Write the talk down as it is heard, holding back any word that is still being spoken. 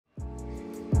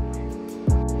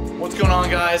What's going on,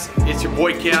 guys? It's your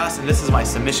boy Chaos, and this is my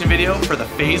submission video for the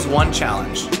Phase 1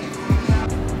 challenge.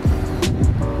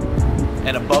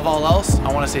 And above all else,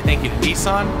 I want to say thank you to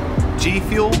Nissan, G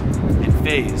Fuel, and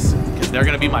Faze, because they're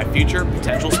going to be my future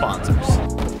potential sponsors.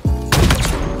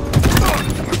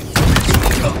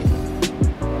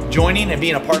 Joining and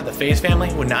being a part of the Faze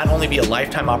family would not only be a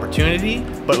lifetime opportunity,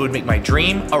 but it would make my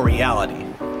dream a reality.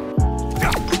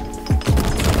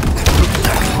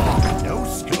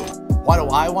 Why do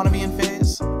I want to be in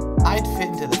Faze? I'd fit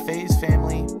into the Faze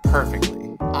family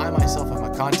perfectly. I myself am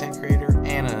a content creator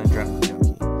and an adrenaline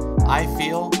junkie. I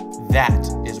feel that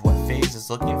is what Faze is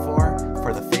looking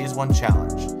for the Phase 1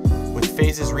 challenge. With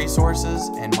Faze's resources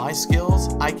and my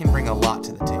skills, I can bring a lot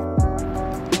to the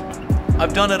table.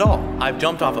 I've done it all. I've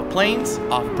jumped off of planes,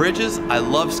 off bridges. I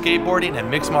love skateboarding and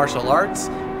mixed martial arts.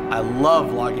 I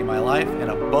love vlogging my life, and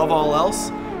above all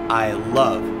else, I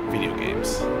love video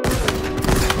games.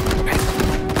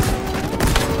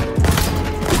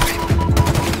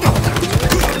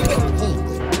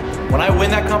 When I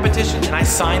win that competition and I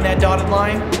sign that dotted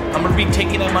line, I'm gonna be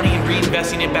taking that money and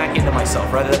reinvesting it back into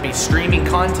myself, whether that be streaming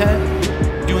content,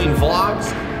 doing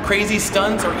vlogs, crazy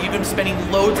stunts, or even spending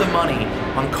loads of money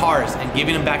on cars and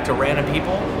giving them back to random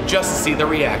people just to see the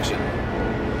reaction.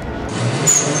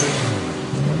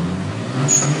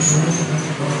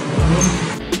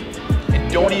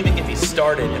 And don't even get me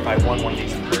started if I won one of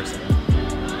these in person.